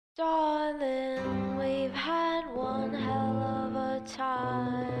Darling, we've had one hell of a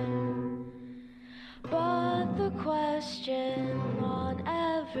time. But the question on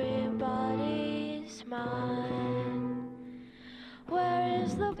everybody's mind, where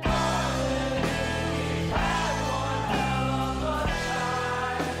is the power? We've had one hell of a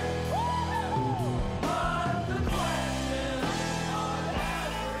time. But the question on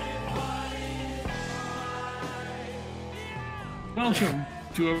everybody's mind. Welcome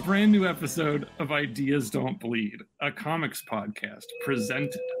to a brand new episode of Ideas Don't Bleed, a comics podcast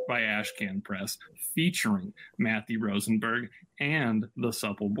presented by Ashcan Press, featuring Matthew Rosenberg and the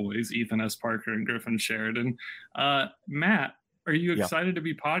Supple Boys, Ethan S. Parker and Griffin Sheridan. Matt, are you excited to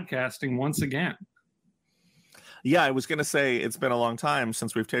be podcasting once again? Yeah, I was going to say it's been a long time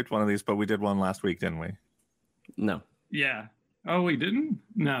since we've taped one of these, but we did one last week, didn't we? No. Yeah. Oh, we didn't?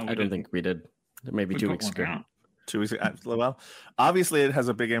 No. I don't think we did. Maybe 2 weeks ago. 2 weeks ago. Well, obviously it has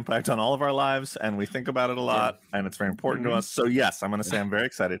a big impact on all of our lives, and we think about it a lot, and it's very important to us. So yes, I'm going to say I'm very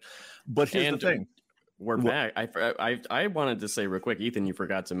excited. But here's the thing. We're back. I wanted to say real quick, Ethan, you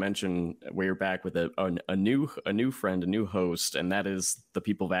forgot to mention we're back with a new friend, a new host, and that is the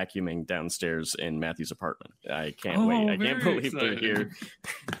people vacuuming downstairs in Matthew's apartment. I can't wait. I can't believe they're here.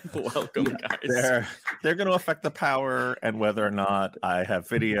 Welcome, guys. They're going to affect the power and whether or not I have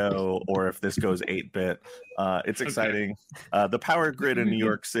video or if this goes 8-bit. It's exciting. The power grid in New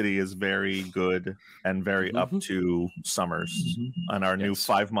York City is very good and very up to summers, and our new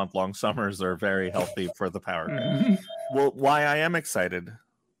 5-month-long summers are very healthy for the power grid. Well, why I am excited,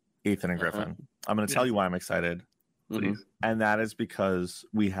 Ethan and Griffin, I'm going to tell you why I'm excited, please. And that is because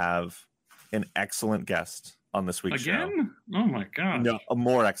we have an excellent guest on this week's show. Oh my god! No, a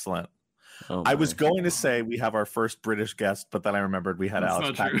more excellent. I was going to say we have our first British guest, but then I remembered we had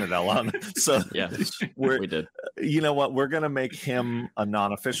Alex Packnadell on. So we did. You know what? We're going to make him a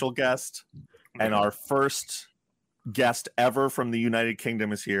non-official guest, and our first guest ever from the United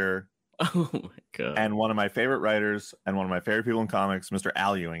Kingdom is here. Oh my god! And one of my favorite writers and one of my favorite people in comics, Mr.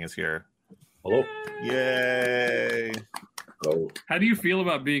 Al Ewing, is here. Hello! Yay! Hello. How do you feel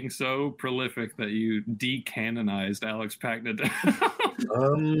about being so prolific that you decanonized Alex Packnadell?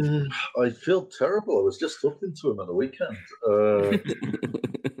 I feel terrible. I was just talking to him on the weekend.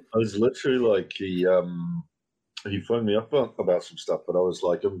 I was literally like, he phoned me up about some stuff, but I was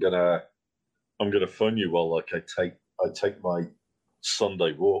like, I'm gonna phone you while like I take my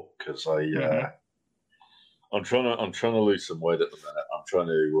Sunday walk because I'm trying to lose some weight at the minute. I'm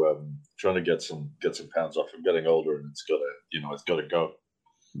trying to get some pounds off. I'm getting older, and it's got to go.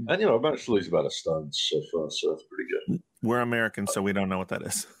 And I managed to lose about a stone so far, so that's pretty good. We're American, so we don't know what that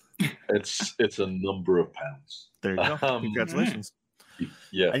is. It's a number of pounds. There you go. Congratulations.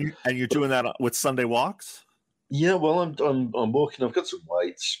 Yeah. And you're doing that with Sunday walks? Yeah. Well, I'm walking. I've got some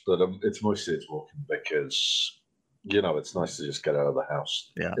weights, but it's mostly walking because it's nice to just get out of the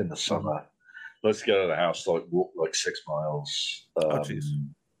house in the summer. Let's get out of the house, walk 6 miles,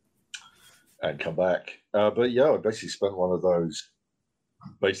 and come back. But yeah, I basically spent one of those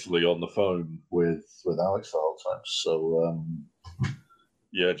basically on the phone with Alex the whole time. So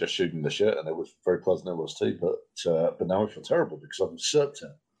yeah, just shooting the shit, and it was very pleasant. It was too, but now I feel terrible because I've usurped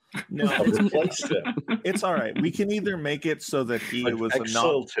him. No, I've replaced him. It's all right. We can either make it so that he was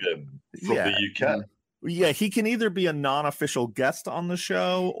exiled him from the UK. Yeah, he can either be a non-official guest on the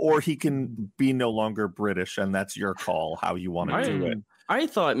show, or he can be no longer British, and that's your call how you want to do it. I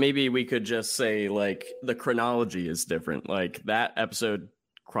thought maybe we could just say like the chronology is different. Like that episode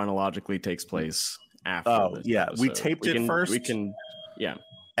chronologically takes place after. Oh yeah, episode. we taped it first. We can,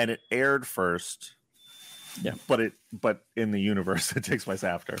 and it aired first. Yeah, but in the universe it takes place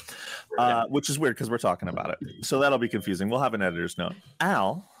after, which is weird because we're talking about it. So that'll be confusing. We'll have an editor's note.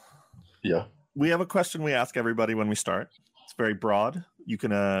 Al, yeah. We have a question we ask everybody when we start. It's very broad. You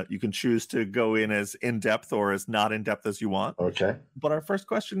can choose to go in depth or as not in depth as you want. Okay. But our first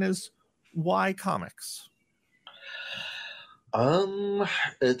question is, why comics?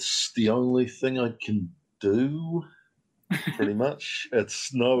 It's the only thing I can do, pretty much. It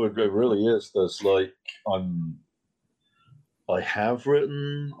really is. There's like I have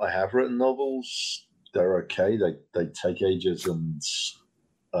written novels. They're okay. They take ages and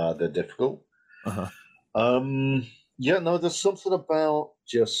they're difficult. There's something about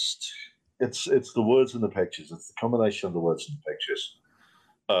just it's the words and the pictures. It's the combination of the words and the pictures.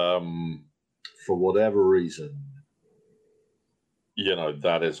 For whatever reason,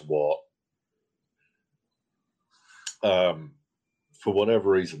 that is what. For whatever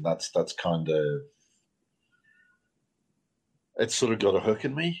reason, that's kind of it's sort of got a hook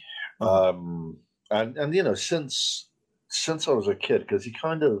in me. And since since I was a kid, because you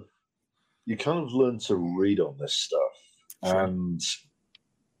kind of learn to read on this stuff. Sure. And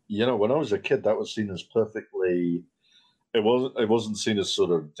when I was a kid, that was seen as perfectly. It wasn't seen as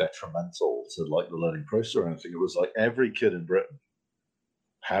sort of detrimental to like the learning process or anything. It was like every kid in Britain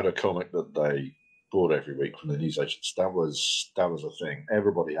had a comic that they bought every week from the newsagents. That was a thing.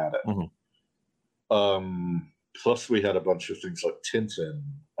 Everybody had it. Mm-hmm. Plus, we had a bunch of things like Tintin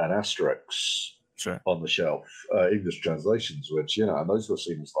and Asterix on the shelf, English translations, which and those were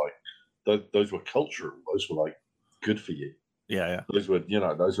seen as like those were cultural. Those were like good for you. Yeah. Those would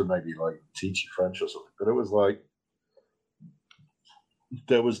maybe like teach you French or something. But it was like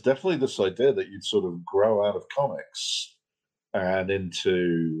there was definitely this idea that you'd sort of grow out of comics and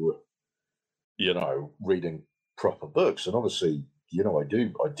into reading proper books. And obviously, I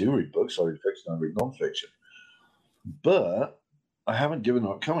do read books. I read fiction, I read nonfiction. But I haven't given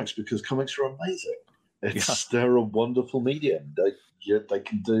up comics because comics are amazing. They're a wonderful medium. They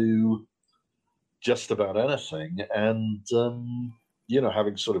can do just about anything. And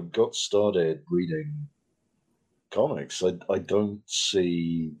having sort of got started reading comics, I don't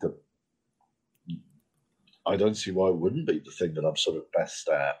see why it wouldn't be the thing that I'm sort of best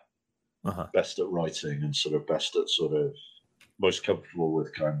at writing and sort of best at sort of most comfortable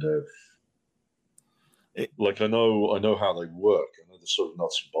with kind of like I know how they work. I know the sort of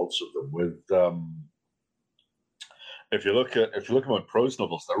nuts and bolts of them. With if you look at my prose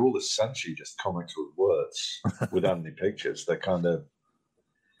novels, they're all essentially just comics with words without any pictures. They're kind of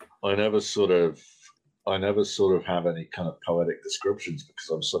I never sort of have any kind of poetic descriptions because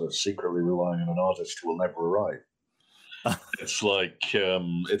I'm sort of secretly relying on an artist who will never arrive. It's like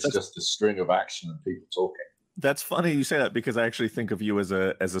it's just a string of action and people talking. That's funny you say that because I actually think of you as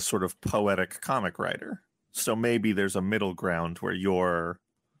a sort of poetic comic writer. So maybe there's a middle ground where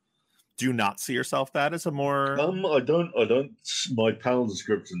do you not see yourself that as a more I don't my panel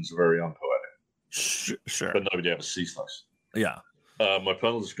descriptions are very unpoetic. Sure. But nobody ever sees those. Yeah. My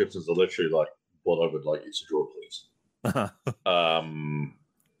panel descriptions are literally like what I would like you to draw, please.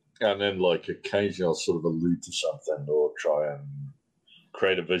 And then like occasionally I'll sort of allude to something or try and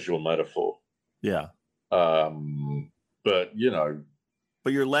create a visual metaphor. Yeah. But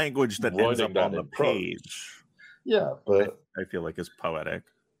but your language that ends up on the page. Yeah, but I feel like is poetic.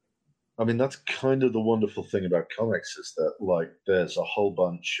 I mean, that's kind of the wonderful thing about comics is that like there's a whole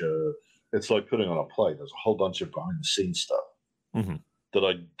bunch of it's like putting on a play. There's a whole bunch of behind the scenes stuff that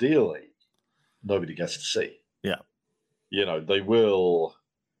ideally nobody gets to see. Yeah. They will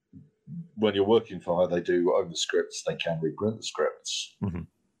when you're working for hire, they do own the scripts, they can reprint the scripts.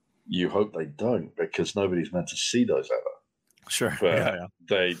 You hope they don't because nobody's meant to see those ever. Sure. But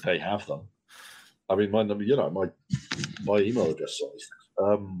they have them. I mean, my number, my email address is on these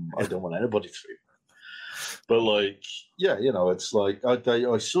things. I don't want anybody to. But like, it's like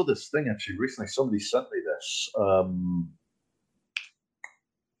I saw this thing actually recently. Somebody sent me this.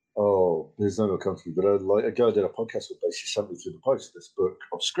 His name will come to me. But a guy did a podcast with basically sent me through the post this book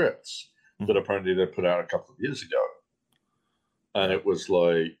of scripts that apparently they put out a couple of years ago. And it was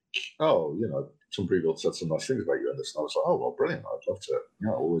like, some people said some nice things about you in this. And I was like, oh, well, brilliant. I'd love to,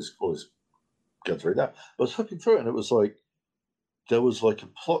 always go through that. But I was looking through it and it was like, there was like a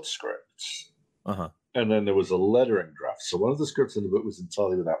plot script. And then there was a lettering draft. So one of the scripts in the book was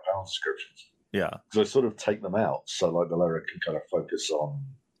entirely without panel descriptions. Yeah. So I sort of take them out. So like the letter can kind of focus on,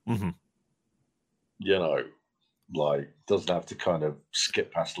 like doesn't have to kind of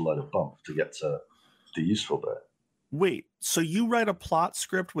skip past a load of bump to get to the useful bit. Wait, so you write a plot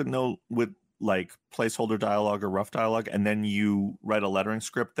script with like placeholder dialogue or rough dialogue, and then you write a lettering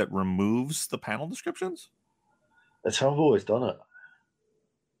script that removes the panel descriptions? That's how I've always done it.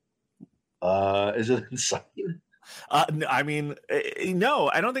 Is it insane? I mean, no,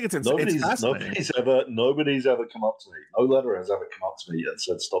 I don't think it's insane. Nobody's ever come up to me. No letter has ever come up to me and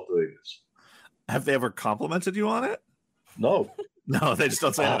said, "Stop doing this." Have they ever complimented you on it? No. No, they just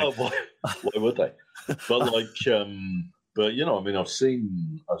don't say anything. Why would they? But like, but I mean, I've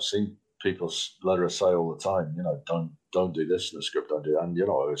seen people letter say all the time, don't do this in the script, don't do that, and I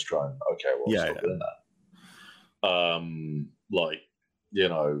always try and stop doing that. Like,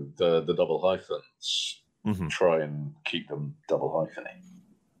 the double hyphens, try and keep them double hyphening.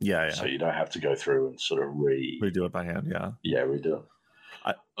 Yeah. So you don't have to go through and sort of redo it by hand. Yeah. Yeah, redo it.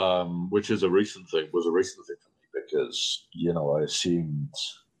 Which was a recent thing for me because I assumed.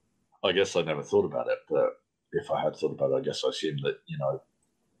 I guess I never thought about it, but if I had thought about it, I guess I assumed that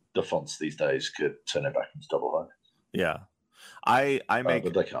the fonts these days could turn it back into double hyphens. Yeah, I make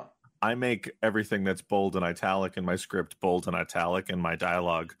but they can't. I make everything that's bold and italic in my script bold and italic in my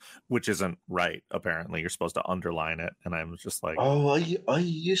dialogue, which isn't right. Apparently, you're supposed to underline it, and I'm just like, Oh, I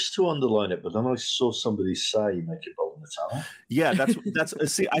used to underline it, but then I saw somebody say make it bold and italic. yeah,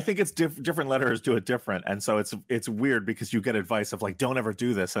 that's see, I think it's different letters do it different, and so it's weird because you get advice of like, don't ever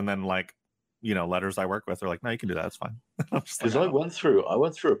do this, and then like, you know, letters I work with are like, no, you can do that, it's fine. Because I went through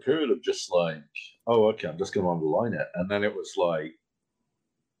a period of just like, oh, okay, I'm just going to underline it, and then it was like,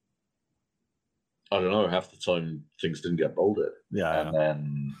 I don't know, half the time things didn't get bolded. Yeah. And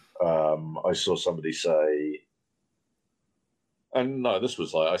then I saw somebody say, and no, this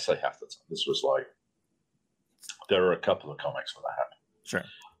was like, I say half the time. This was like, there are a couple of comics where that happened. Sure.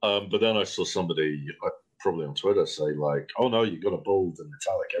 But then I saw somebody, probably on Twitter, say like, oh no, you've got to bold and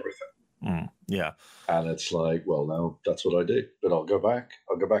italic everything. Yeah. And it's like, well, no, that's what I do. But I'll go back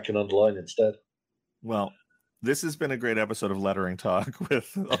and underline instead. Well, this has been a great episode of Lettering Talk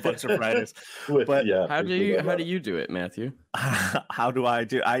with a bunch of writers. But yeah, how do you do it, Matthew? How do I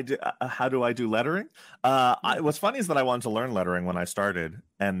do lettering? What's funny is that I wanted to learn lettering when I started,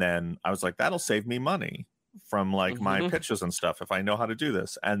 and then I was like, that'll save me money from like my pitches and stuff if I know how to do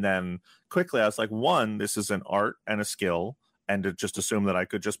this. And then quickly I was like, one, this is an art and a skill, and to just assume that I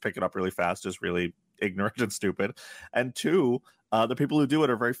could just pick it up really fast is really ignorant and stupid. And two, the people who do it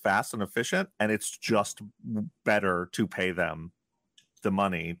are very fast and efficient, and it's just better to pay them the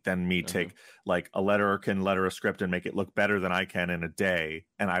money than me take like a letterer can letter a script and make it look better than I can in a day,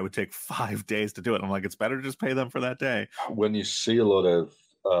 and I would take 5 days to do it. I'm like, it's better to just pay them for that day. When you see a lot of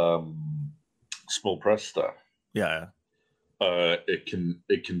small press stuff, it can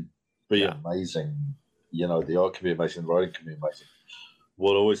be amazing. You know, the art can be amazing, the writing can be amazing.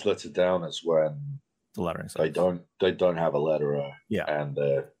 What always lets it down is when the lettering they don't have a letterer, and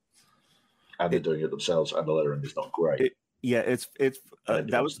they're doing it themselves, and the lettering is not great.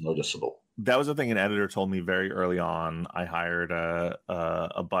 That was noticeable. That was the thing an editor told me very early on. I hired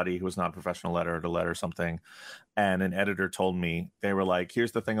a buddy who was not a professional letterer to letter something, and an editor told me, they were like,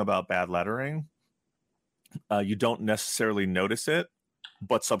 here's the thing about bad lettering. You don't necessarily notice it,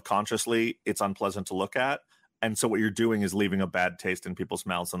 but subconsciously it's unpleasant to look at. And so what you're doing is leaving a bad taste in people's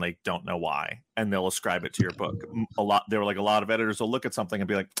mouths, and they don't know why, and they'll ascribe it to your book. A lot of editors will look at something and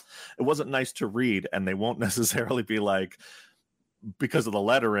be like, it wasn't nice to read, and they won't necessarily be like, because of the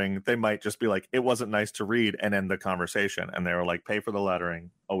lettering, they might just be like, it wasn't nice to read, and end the conversation. And they were like, pay for the lettering,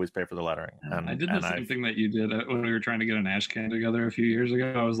 always pay for the lettering. And I did the same thing that you did when we were trying to get an Ashcan together a few years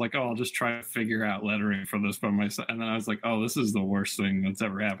ago. I was like, oh, I'll just try to figure out lettering for this by myself. And then I was like, oh, this is the worst thing that's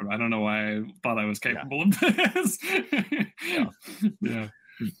ever happened. I don't know why I thought I was capable of this.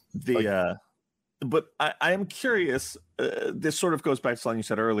 But I am curious. This sort of goes back to something you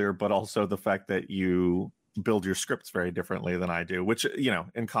said earlier, but also the fact that you build your scripts very differently than I do, which, you know,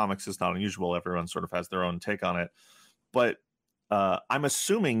 in comics is not unusual. Everyone sort of has their own take on it. But I'm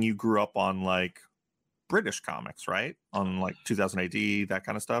assuming you grew up on like British comics, right? On like 2000 AD, that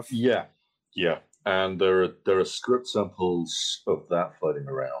kind of stuff. Yeah. And there are script samples of that floating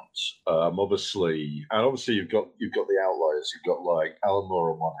around. Obviously you've got the outliers. You've got like Alan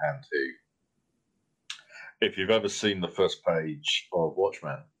Moore on one hand, who, if you've ever seen the first page of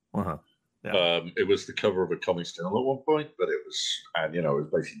Watchmen, it was the cover of a comics journal at one point, but it was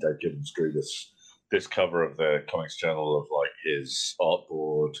basically Dave Gibbons drew this cover of the comics journal of like his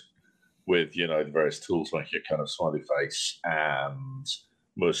artboard with, you know, the various tools making a kind of smiley face and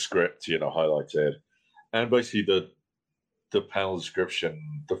most script, you know, highlighted. And basically the panel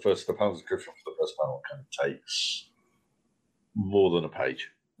description, the panel description for the first panel kind of takes more than a page.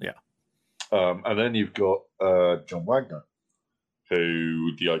 Yeah. And then you've got John Wagner,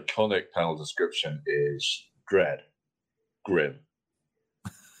 who the iconic panel description is dread, grim.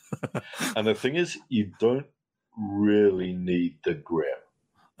 And the thing is, you don't really need the grim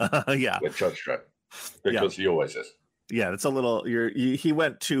with Judge Dredd, because he always is. Yeah, it's a little. He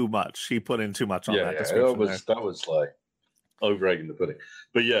went too much. He put in too much on that description. That was like over egging the pudding.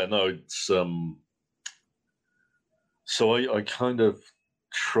 But yeah, no, it's So I kind of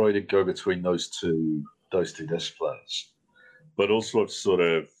try to go between those two disciplines. But also I've sort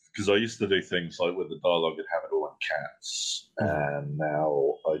of, because I used to do things like with the dialogue and have it all in cats, and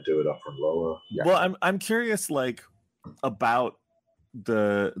now I do it upper and lower. Yeah. Well, I'm curious, like, about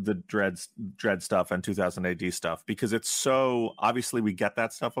the Dredd stuff and 2000 AD stuff, because it's so obviously we get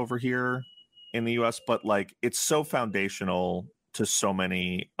that stuff over here in the US, but like it's so foundational to so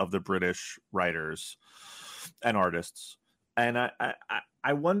many of the British writers and artists, and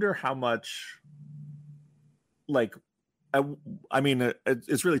I wonder how much, like, I mean,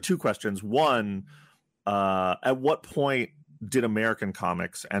 it's really two questions. One, at what point did American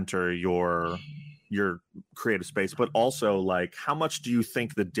comics enter your creative space, but also like how much do you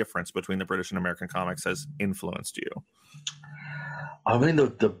think the difference between the British and American comics has influenced you? I mean,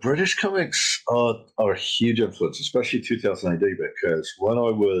 the British comics are a huge influence, especially 2000 AD, because when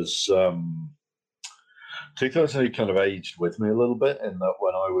I was 2000 AD kind of aged with me a little bit, in that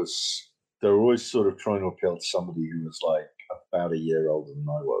when they were always sort of trying to appeal to somebody who was like about a year older than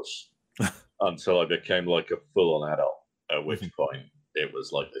I was, until I became like a full-on adult. At which point it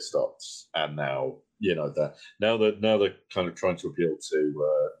was like they stopped, and now now they're kind of trying to appeal to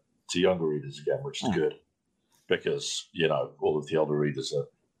younger readers again, which is good, because all of the older readers are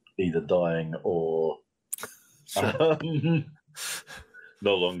either dying or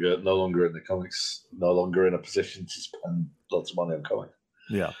no longer in the comics, no longer in a position to spend lots of money on comics.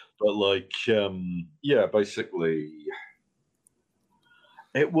 Yeah, but basically.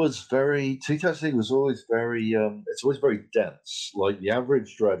 It was 2000 was always very, it's always very dense. Like the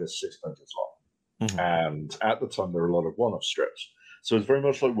average dread is 6 pages long. And at the time, there were a lot of one-off strips. So it's very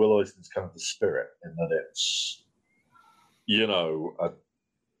much like Will Eisner's kind of the spirit, in that it's, a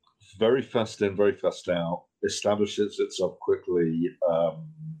very fast in, very fast out, establishes itself quickly.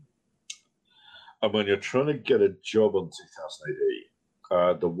 And when you're trying to get a job on 2000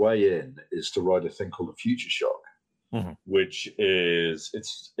 AD, the way in is to write a thing called a future shock. Which is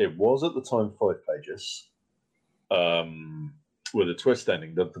it was at the time 5 pages, with a twist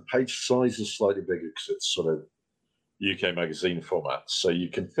ending. The page size is slightly bigger because it's sort of UK magazine format, so you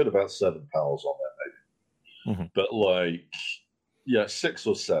can fit about 7 panels on there maybe. But 6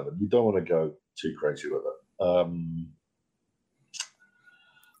 or 7. You don't want to go too crazy with it.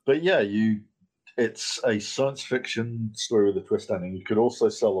 But yeah, it's a science fiction story with a twist ending. You could also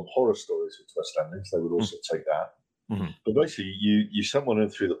sell them horror stories with twist endings. They would also take that. But basically, you sent one in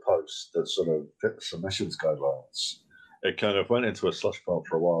through the post that sort of fit the submissions guidelines. It kind of went into a slush pile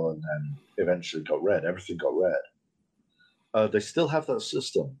for a while and then eventually got read. Everything got read. They still have that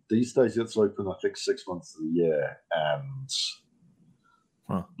system. These days, it's open, I think, 6 months of the year. And,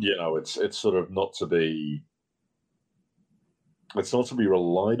 it's sort of not to be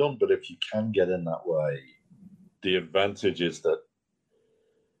relied on, but if you can get in that way, the advantage is that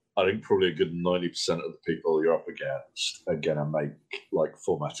I think probably a good 90% of the people you're up against are going to make like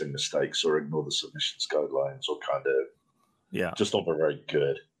formatting mistakes or ignore the submissions guidelines or kind of just not very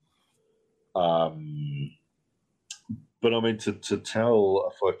good. But I mean, to tell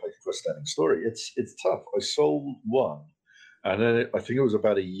a 5-page twist ending story, it's tough. I sold one, and then I think it was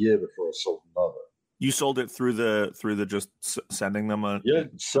about a year before I sold another. You sold it through the just sending them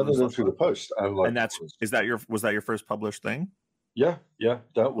sending them through the post, and was that your first published thing? Yeah,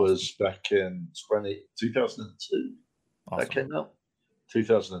 that was back in 2002. Awesome. That came out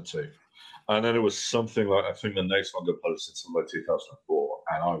 2002, and then it was something like, I think the next one got published in something like 2004,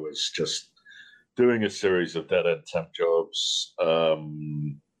 and I was just doing a series of dead end temp jobs,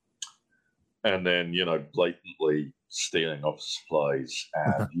 and then blatantly stealing office supplies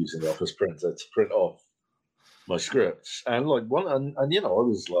and using the office printer to print off my scripts. And I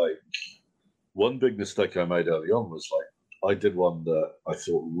was like, one big mistake I made early on was like, I did one that I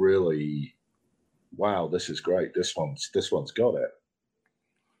thought, really, wow, this is great. This one's got it.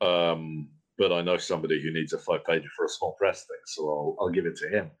 But I know somebody who needs a 5-pager for a small press thing, so I'll give it to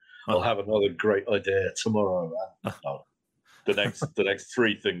him. I'll have another great idea tomorrow. And no, the next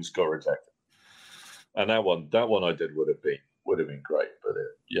 3 things got rejected. And that one I did would have been great, but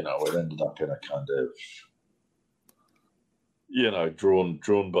it ended up in a kind of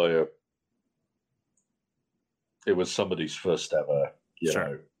drawn by a. It was somebody's first ever,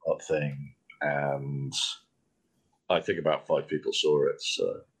 art thing, and I think about 5 people saw it.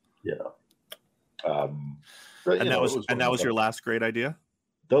 So, that was your last great idea.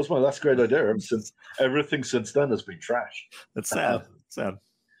 That was my last great idea. Everything since then has been trash. That's sad. Sad.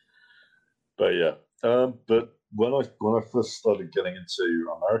 But yeah, but when I first started getting into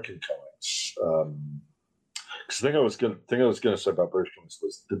American comics, because the thing I was going to say about British comics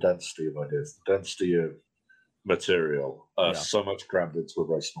was the density of ideas, the density of material, so much crammed into a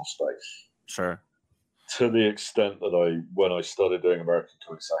very small space. Sure. To the extent that when I started doing American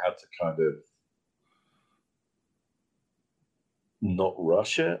comics, I had to kind of not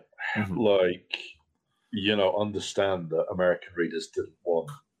rush it. Like, understand that American readers didn't want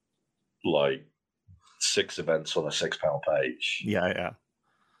like 6 events on a 6-panel page. Yeah.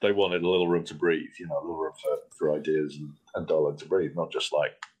 They wanted a little room to breathe, a little room for ideas and dialogue to breathe, not just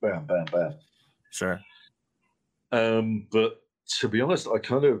like bam, bam, bam. Sure. But to be honest, I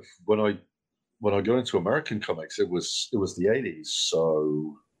kind of when I go into American comics, it was the 80s,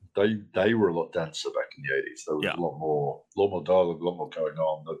 so they were a lot denser back in the 80s. There was a lot more dialogue, a lot more going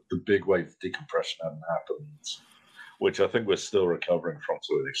on. The big wave of decompression hadn't happened, which I think we're still recovering from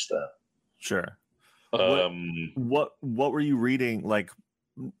to an extent. Sure. What were you reading? Like,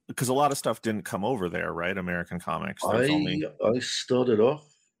 because a lot of stuff didn't come over there, right? American comics. I started off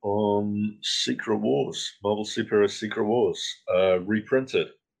on Secret Wars, Marvel Superhero Secret Wars, reprinted,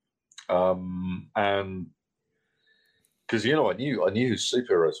 and because I knew who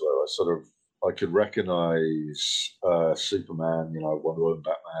superheroes were. I could recognize Superman, Wonder Woman,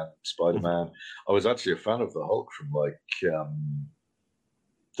 Batman, Spider-Man. I was actually a fan of the Hulk from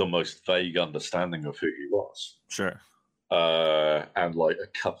the most vague understanding of who he was. Sure. And like a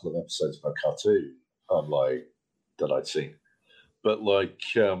couple of episodes of a cartoon, that I'd seen. But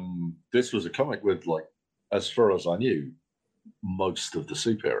this was a comic with as far as I knew, most of the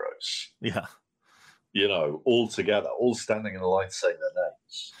superheroes. Yeah. All together, all standing in a line saying their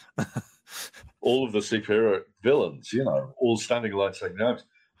names. All of the superhero villains, all standing in a line saying their names.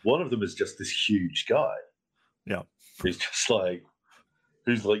 One of them is just this huge guy. Yeah. He's just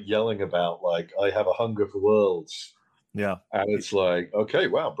who's yelling about I have a hunger for worlds. Yeah. And it's okay,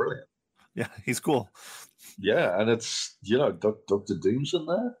 wow, brilliant. Yeah, he's cool. Yeah, and it's Dr. Doom's in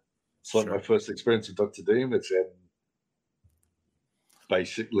there. It's my first experience with Dr. Doom. It's him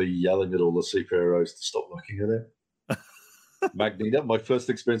basically yelling at all the superheroes to stop looking at him. Magneto. My first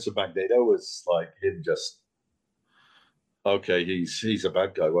experience with Magneto was him just he's a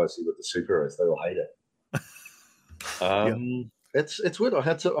bad guy. Why is he with the superheroes? They all hate it. It's weird. I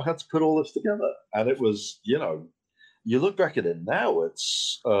had to put all this together, and it was you look back at it now,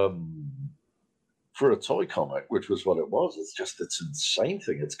 it's for a toy comic, which was what it was. It's insane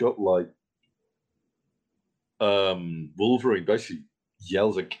thing. It's got Wolverine basically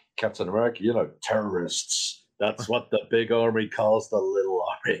yells at Captain America, terrorists. That's what the big army calls the little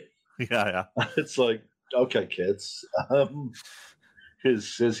army. Yeah. It's okay, kids.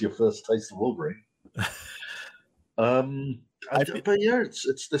 Here's your first taste of Wolverine. But yeah,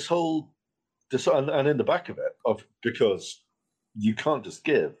 it's this whole and in the back of it, because you can't just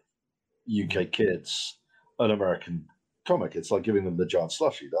give UK kids an American comic. It's like giving them the John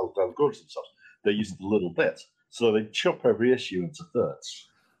Slushy. They'll gorge themselves. They use a little bit, so they chop every issue into thirds.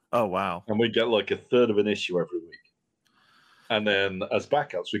 Oh wow! And we get a third of an issue every week, and then as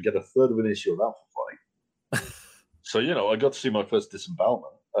backups, we get a third of an issue of Alpha Flight. So I got to see my first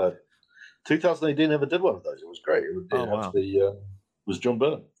disembowelment. 2018 never did one of those. It was great. It was John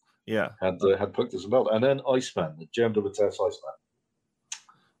Byrne. Yeah, had Puck disemboweled, and then Iceman, the Jem Iceman.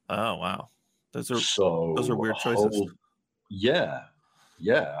 Oh wow, those are weird choices. Yeah.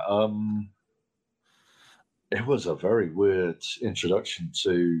 It was a very weird introduction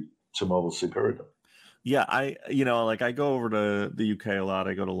to Marvel superhero. Yeah, I go over to the UK a lot.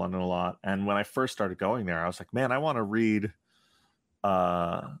 I go to London a lot, and when I first started going there, I was like, man, I want to read,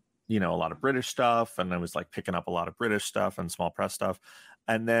 a lot of British stuff, and I was picking up a lot of British stuff and small press stuff,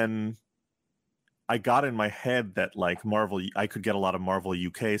 and then I got in my head that Marvel, I could get a lot of Marvel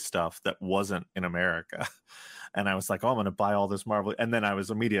UK stuff that wasn't in America. And I was like, I'm going to buy all this Marvel. And then I was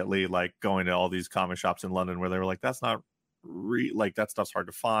immediately going to all these comic shops in London where they were like, that's not that stuff's hard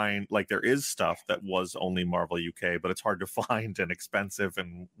to find. There is stuff that was only Marvel UK, but it's hard to find and expensive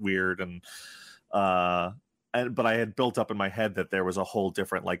and weird. But I had built up in my head that there was a whole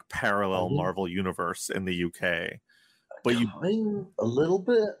different parallel Marvel universe in the UK. But a little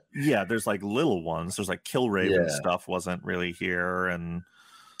bit. Yeah, there's little ones. There's Killraven stuff wasn't really here, and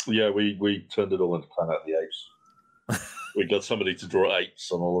we turned it all into Planet of the Apes. We got somebody to draw apes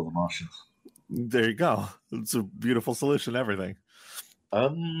on all of the Martians. There you go. It's a beautiful solution. Everything.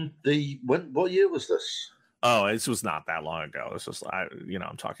 What year was this? Oh, this was not that long ago. It's just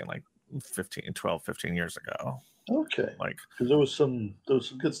I'm talking 15 years ago. Okay. Because there was some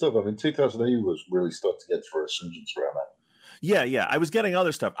good stuff. I mean, 2008 was really starting to get for a resurgence around that. Yeah. I was getting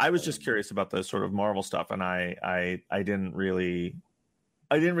other stuff. I was just curious about the sort of Marvel stuff, and I didn't really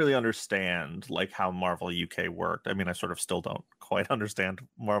understand how Marvel UK worked. I mean, I sort of still don't quite understand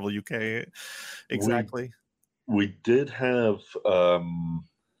Marvel UK exactly. We did have,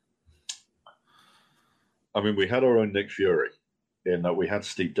 we had our own Nick Fury in that we had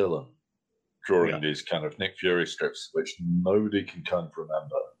Steve Dillon drawing these kind of Nick Fury strips, which nobody can kind of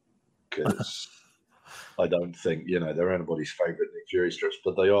remember because I don't think, they're anybody's favorite Nick Fury strips,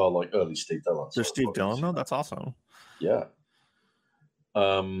 but they are early Steve Dillon. They're Steve Dillon, though? That's awesome. Yeah.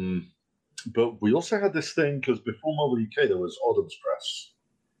 But we also had this thing because before Marvel UK, there was Oddham's Press,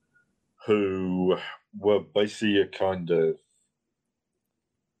 who were basically a kind of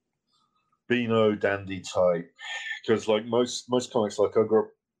Beano dandy type. Because most comics, I grew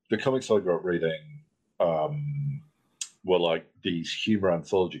up the comics I grew up reading were like these humor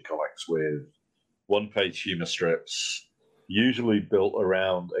anthology comics with one-page humor strips, usually built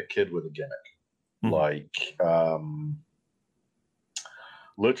around a kid with a gimmick. Mhm. Like,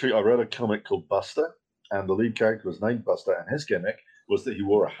 literally, I read a comic called Buster, and the lead character was named Buster, and his gimmick was that he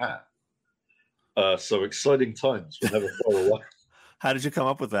wore a hat. So exciting times will never far away. How did you come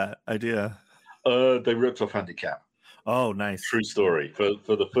up with that idea? They ripped off Handicap. Oh, nice. True story.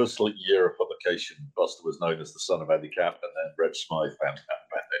 For the first year of publication, Buster was known as the son of Handicap, and then Red Smythe found out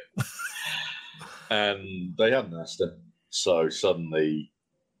about it. And they hadn't asked him. So suddenly,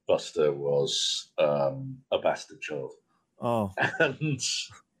 Buster was a bastard child. Oh, And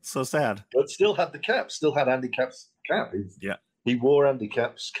so sad. but still had the cap, still had Handicap's cap. Yeah. He wore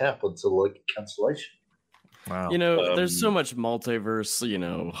Handicap's cap until like cancellation. Wow. You know, there's so much multiverse,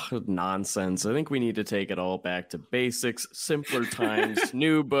 nonsense. I think we need to take it all back to basics, simpler times,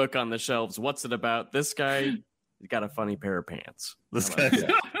 new book on the shelves. What's it about? This guy, he's got a funny pair of pants. This How guy. about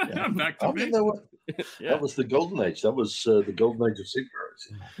that? Yeah, back to I mean, me. that was the golden age. That was the golden age of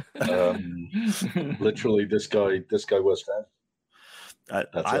superheroes. Literally, this guy was found.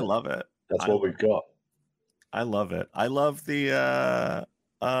 I love it. That's what we've got. I love it. I love the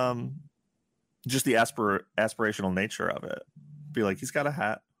just the aspirational nature of it. Be like, he's got a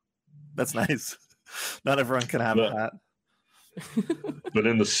hat. That's nice. Not everyone can have a hat. But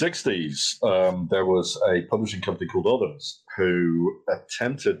in the 60s, there was a publishing company called Others who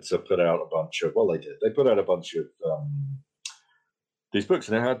attempted to put out a bunch of, they did. They put out a bunch of these books,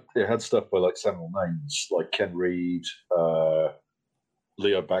 and it had stuff by like seminal names, like Ken Reed,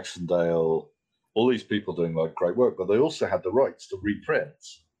 Leo Baxendale, all these people doing like great work, but they also had the rights to reprint.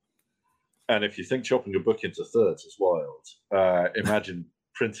 And if you think chopping a book into thirds is wild, imagine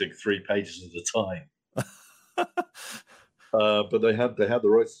printing 3 pages at a time. But they had the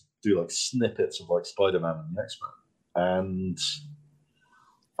rights to do like snippets of like Spider-Man and the X-Men,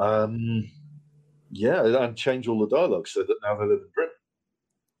 and change all the dialogue so that now they live in Britain.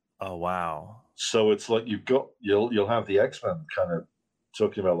 Oh wow! So it's like you'll have the X-Men kind of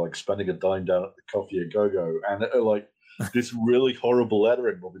talking about like spending a dime down at the Coffee and Go-Go, and like this really horrible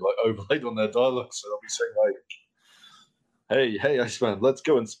lettering will be like overlaid on their dialogue, so they'll be saying like, "Hey, X-Men, let's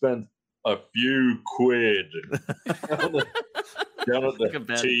go and spend a few quid down at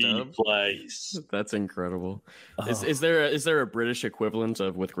the tea place." That's incredible. Oh. Is there a British equivalent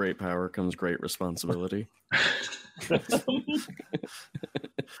of "with great power comes great responsibility"?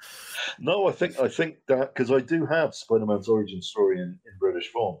 No, I think that because I do have Spider-Man's origin story in British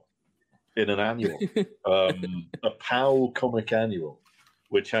form in an annual, a POW comic annual,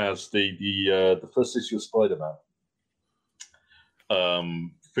 which has the first issue of Spider-Man,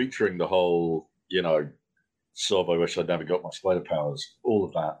 featuring the whole, I wish I'd never got my spider powers, all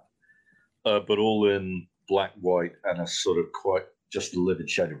of that, but all in black, white, and a sort of quite just a livid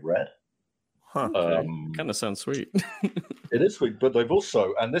shade of red. Huh. Kind of sounds sweet. It is sweet, but they've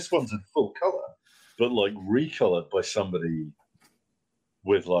also, and this one's in full color, but like recolored by somebody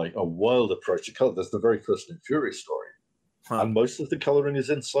with like a wild approach to color. That's the very first Nick Fury story. Huh. And most of the coloring is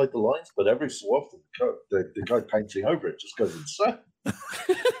inside the lines, but every so often the guy painting over it just goes insane.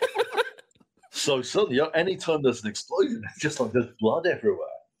 So suddenly, anytime there's an explosion, it's just like there's blood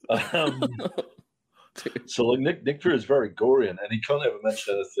everywhere. So like Nick Fury is very gory, and he can't ever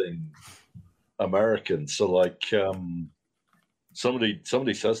mention anything American. So like somebody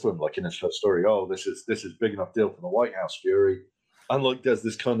says to him, like in his first story, "Oh, this is big enough deal for the White House, Fury," and like there's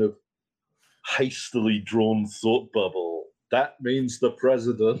this kind of hastily drawn thought bubble. That means the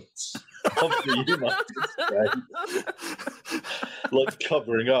president of the United States, like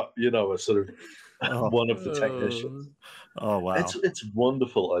covering up, a sort of one of the technicians. Oh wow! It's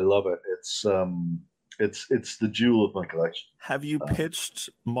wonderful. I love it. It's the jewel of my collection. Have you pitched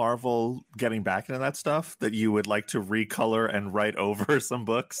Marvel getting back into that stuff, that you would like to recolor and write over some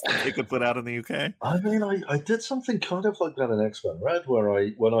books that they could put out in the UK? I mean, I did something kind of like that in X-Men Red, where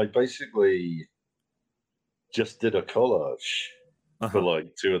when I basically just did a collage for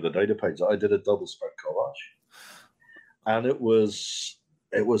like 2 of the data pages. I did a double spread collage, and it was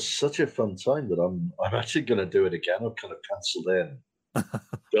such a fun time that I'm actually going to do it again. I've kind of penciled in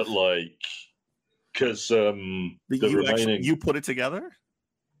that, like, because you put it together.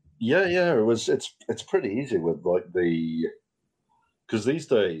 Yeah, it's pretty easy with like because these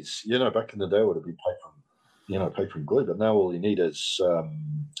days, back in the day it would have been paper and glue, but now all you need is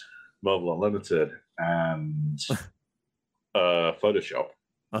Marvel Unlimited and Photoshop,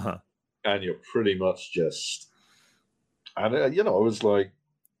 and you're pretty much just. And I was like,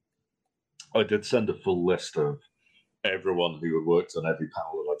 I did send a full list of everyone who had worked on every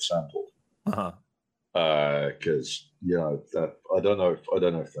panel that I'd sampled. Uh-huh. Because that I don't know if that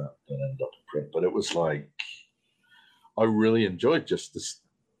ended up in print, but it was like I really enjoyed just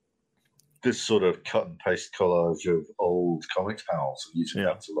this sort of cut and paste collage of old comics panels and using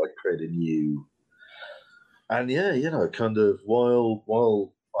that to like create a new. And kind of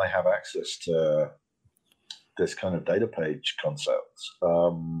while I have access to this kind of data page concept,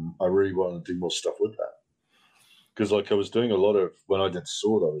 I really want to do more stuff with that. Because like I was doing a lot of, when I did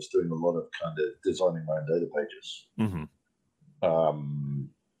Sword, I was doing a lot of kind of designing my own data pages. Mm-hmm.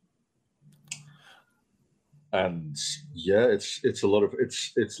 And yeah, it's a lot of,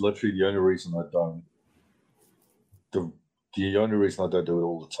 it's literally the only reason I don't, the only reason I don't do it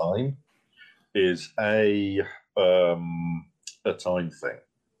all the time is a time thing.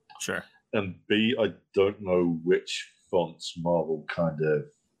 Sure. And B, I don't know which fonts Marvel kind of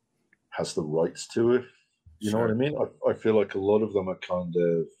has the rights to, if you know what I mean. I feel like a lot of them are kind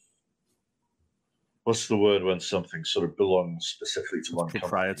of, what's the word when something sort of belongs specifically to one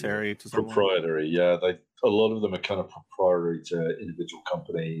proprietary company? To someone? Proprietary, yeah. A lot of them are kind of proprietary to individual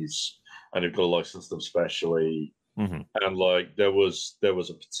companies, and you've got to license them specially. Mm-hmm. And like there was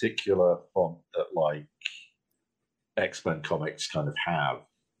a particular font that like X-Men comics kind of have,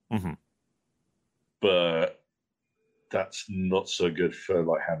 Mm-hmm. but that's not so good for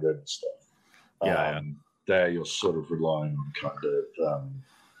like handwritten stuff. There you're sort of relying on kind of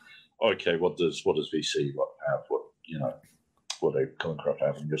okay, what does VC have? What do Comincraft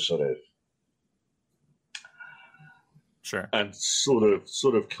have? And you're sort of sure. And sort of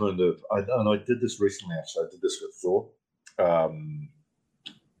kind of, and I did this recently. Actually, I did this with Thor.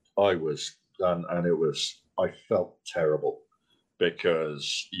 I felt terrible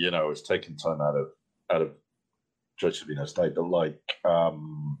because it was taking time out of Josephina's day, but like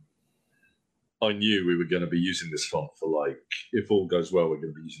I knew we were going to be using this font for like, if all goes well, we're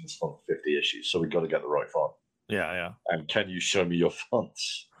going to be using this font for 50 issues, so we got to get the right font. Yeah. And can you show me your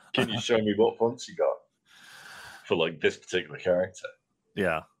fonts? Can you show me what fonts you got for like this particular character?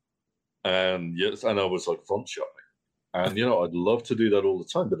 Yeah. And yes, and I was like font shopping. And I'd love to do that all the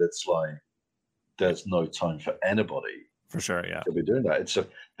time, but it's like there's no time for anybody. For sure, yeah. To be doing that.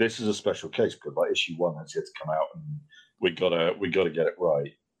 This is a special case because like issue 1 has yet to come out, and we gotta get it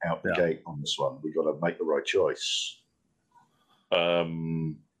right out the gate on this one. We gotta make the right choice.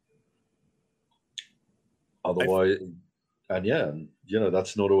 Otherwise,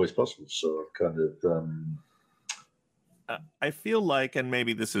 that's not always possible. So kind of. I feel like, and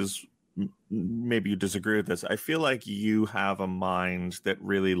maybe this is, maybe you disagree with this. I feel like you have a mind that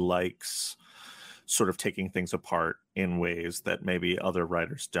really likes sort of taking things apart in ways that maybe other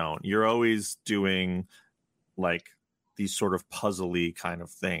writers don't. You're always doing like these sort of puzzly kind of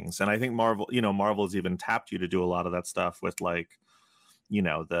things. And I think Marvel's even tapped you to do a lot of that stuff with like,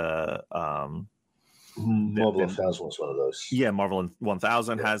 the Marvel 1000 was one of those. Yeah, Marvel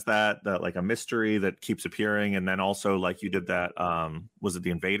 1000 has that like a mystery that keeps appearing, and then also like you did that. Was it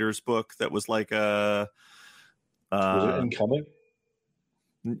the Invaders book that was like a? Was it Incoming?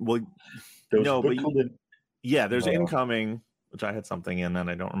 Well, no, but there's Incoming, which I had something in, and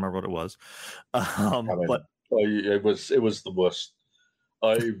I don't remember what it was. But it was the worst.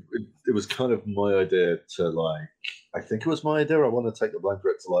 It was kind of my idea to like. I think it was my idea. I want to take the blame for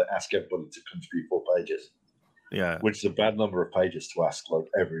it to like ask everybody to contribute 4 pages. Yeah, which is a bad number of pages to ask like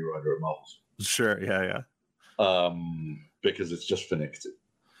every writer at Marvel. Sure, yeah. Because it's just finicky.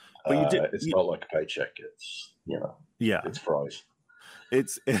 But it's not like a paycheck. It's it's fries.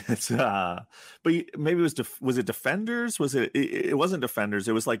 It's but maybe it was it Defenders? Was it wasn't Defenders.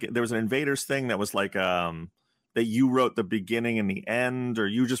 It was like there was an Invaders thing that was like that you wrote the beginning and the end, or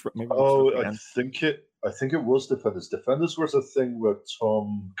you just maybe I think it was Defenders. Defenders was a thing where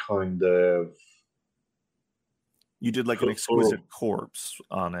Tom kind of you did like an exquisite corpse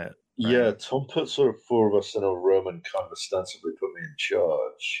on it. Right? Yeah, Tom put sort of 4 of us in a room and kind of ostensibly put me in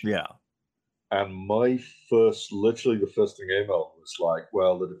charge. Yeah. And literally the first thing I emailed was like,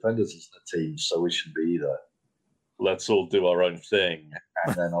 well, the Defenders isn't a team, so we should be either. Let's all do our own thing,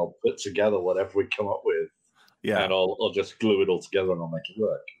 and then I'll put together whatever we come up with. Yeah. And I'll just glue it all together and I'll make it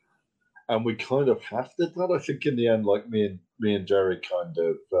work. And we kind of half did that, I think, in the end. Like me and Jerry kind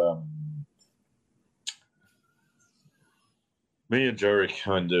of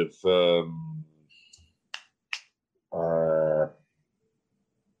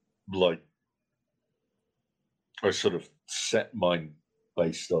like I sort of set mine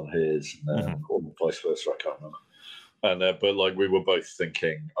based on his, and then or vice versa. I can't remember. And but like we were both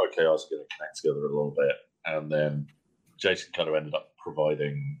thinking, okay, I was going to connect together a little bit, and then Jason kind of ended up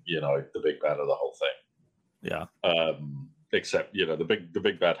providing, the big bad of the whole thing. Yeah. except the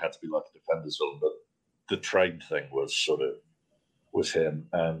big bad had to be like a Defenders villain, but the trade thing was him,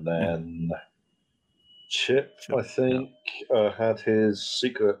 and then Chip. I think had his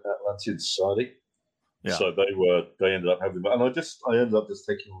secret Atlantean society. Yeah. So they ended up having, and I ended up just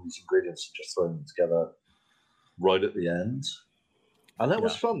taking all these ingredients and just throwing them together right at the end, and that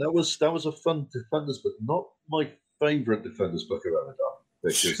was fun. That was a fun Defenders book, not my favorite Defenders book I've ever done,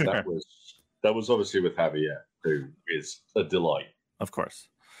 because that was obviously with Javier, who is a delight. Of course.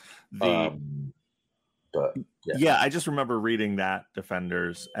 But I just remember reading that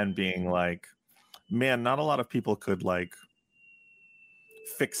Defenders and being like, man, not a lot of people could like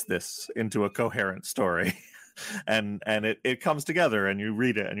fix this into a coherent story. and it comes together, and you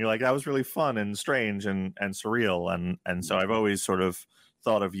read it and you're like, that was really fun and strange and surreal, and so I've always sort of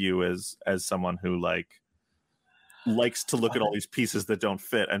thought of you as someone who likes to look at all these pieces that don't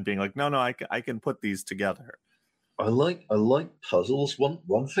fit and being like, no, I can put these together. I like puzzles.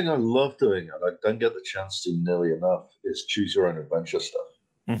 One thing I love doing, and I don't get the chance to nearly enough, is choose your own adventure stuff.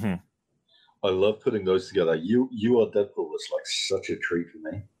 Mm-hmm. I love putting those together. You Are Deadpool was like such a treat for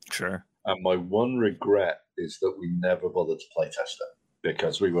me. Sure. And my one regret is that we never bothered to play test it,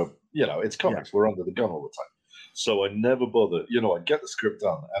 because we were, it's comics. We're under the gun all the time. So I never bothered. I'd get the script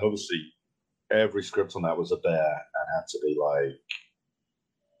done, and obviously every script on that was a bear and had to be like,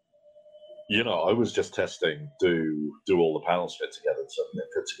 I was just testing, do all the panels fit together so they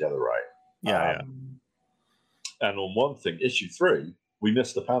fit together right. Yeah. And on one thing, issue 3, we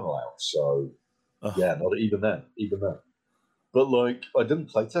missed the panel out. So not even then. But like, I didn't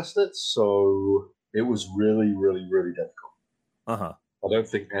play test it, so it was really, really, really difficult. Uh-huh. I don't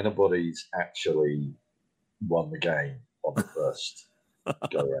think anybody's actually won the game on the first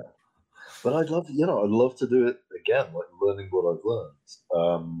go round. But I'd love to do it again, like learning what I've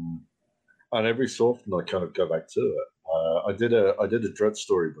learned. And every so often I kind of go back to it. I did a Dread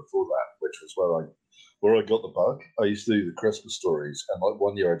story before that, which was where I got the bug. I used to do the Christmas stories, and like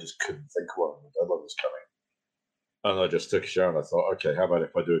one year I just couldn't think of one, and the deadline was coming. And I just took a shower and I thought, okay, how about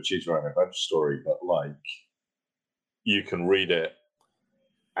if I do a choose your own adventure story, but like you can read it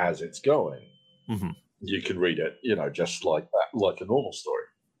as it's going. Mm-hmm. You can read it, just like that, like a normal story.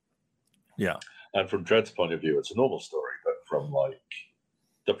 Yeah. And from Dread's point of view, it's a normal story, but from like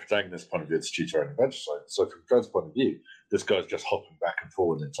the protagonist's point of view, it's choose your own adventure story. So from Dread's point of view, this guy's just hopping back and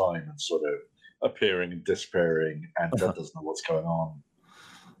forward in time and sort of appearing and disappearing, and Dread doesn't know what's going on.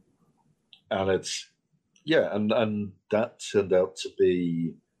 And it's and that turned out to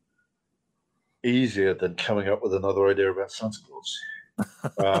be easier than coming up with another idea about Santa Claus.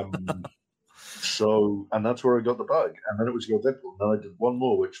 So, and that's where I got the bug. And then it was Your Deadpool. And then I did one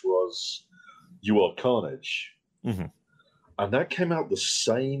more, which was You Are Carnage. Mm-hmm. And that came out the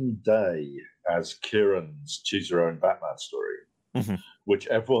same day as Kieran's Choose Your Own Batman story, mm-hmm. which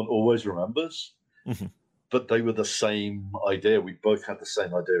everyone always remembers. Mm-hmm. But they were the same idea. We both had the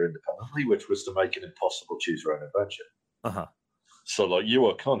same idea independently, which was to make an impossible choose your own adventure. Uh-huh. So, like, You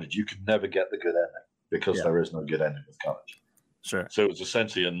Are Carnage, you could never get the good ending because there is no good ending with Carnage. Sure. So it was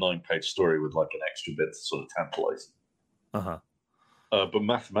essentially a 9-page story with like an extra bit to sort of tantalize. Uh-huh. But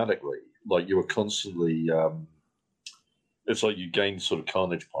mathematically, like, you were constantly, it's like you gained sort of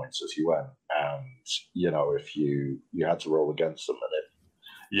Carnage points as you went. And, if you had to roll against them, and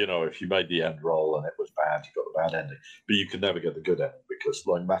if you made the end roll and it was bad, you got the bad ending. But you could never get the good ending because,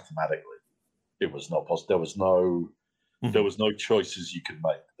 like, mathematically, it was not possible. There was no choices you could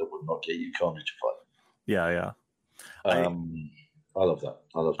make that would not get you Carnage fight. Yeah. I love that.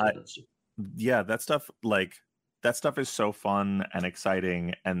 I love that stuff. Yeah, that stuff is so fun and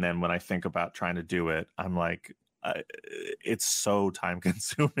exciting. And then when I think about trying to do it, I'm like, it's so time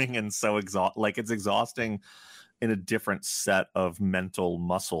consuming and so it's exhausting in a different set of mental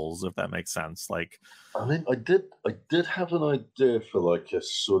muscles, if that makes sense. Like, I mean, I did have an idea for like a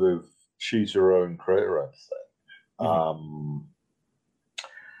sort of choose your own, create your own thing. Mm-hmm.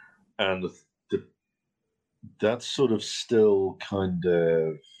 And that's sort of still kind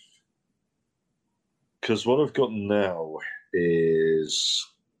of, because what I've got now is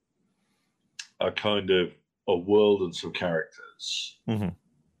a kind of a world and some characters. Mm-hmm.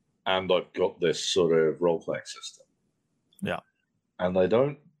 And I've got this sort of role-playing system. Yeah. And they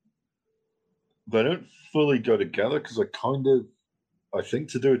don't fully go together because I think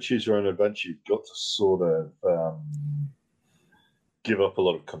to do a choose your own adventure, you've got to sort of give up a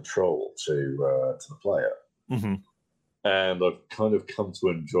lot of control to the player. Mm-hmm. And I've kind of come to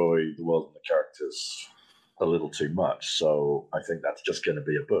enjoy the world and the characters a little too much. So I think that's just going to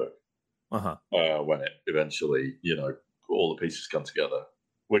be a book when it eventually, all the pieces come together.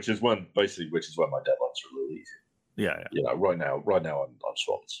 Which is when my deadlines are a little easy. Yeah. You know, right now I'm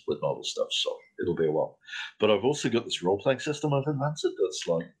swamped with Marvel stuff, so it'll be a while. But I've also got this role playing system I've invented that's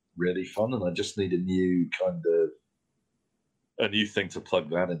like really fun, and I just need a new thing to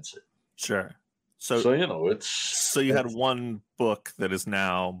plug that into. Sure. So you know, you had one book that is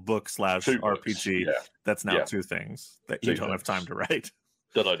now book/RPG. Yeah. That's now two things that you don't have time to write.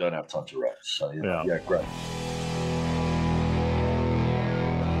 That I don't have time to write. So yeah, great.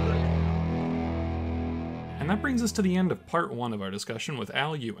 And that brings us to the end of part 1 of our discussion with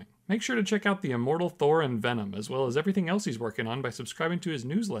Al Ewing. Make sure to check out The Immortal Thor and Venom, as well as everything else he's working on by subscribing to his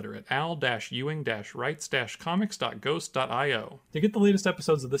newsletter at al-ewing-writes-comics.ghost.io. To get the latest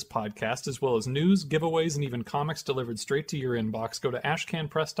episodes of this podcast, as well as news, giveaways, and even comics delivered straight to your inbox, go to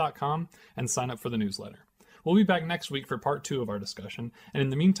ashcanpress.com and sign up for the newsletter. We'll be back next week for part 2 of our discussion, and in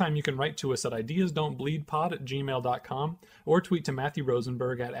the meantime, you can write to us at ideasdon'tbleedpod@gmail.com, or tweet to Matthew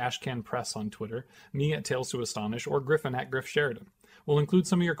Rosenberg at ashcanpress on Twitter, me at Tales to Astonish, or Griffin at Griff Sheridan. We'll include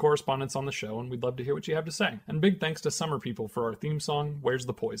some of your correspondence on the show, and we'd love to hear what you have to say. And big thanks to Summer People for our theme song, Where's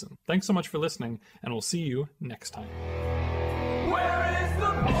the Poison? Thanks so much for listening, and we'll see you next time. Where is the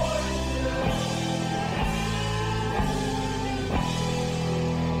poison?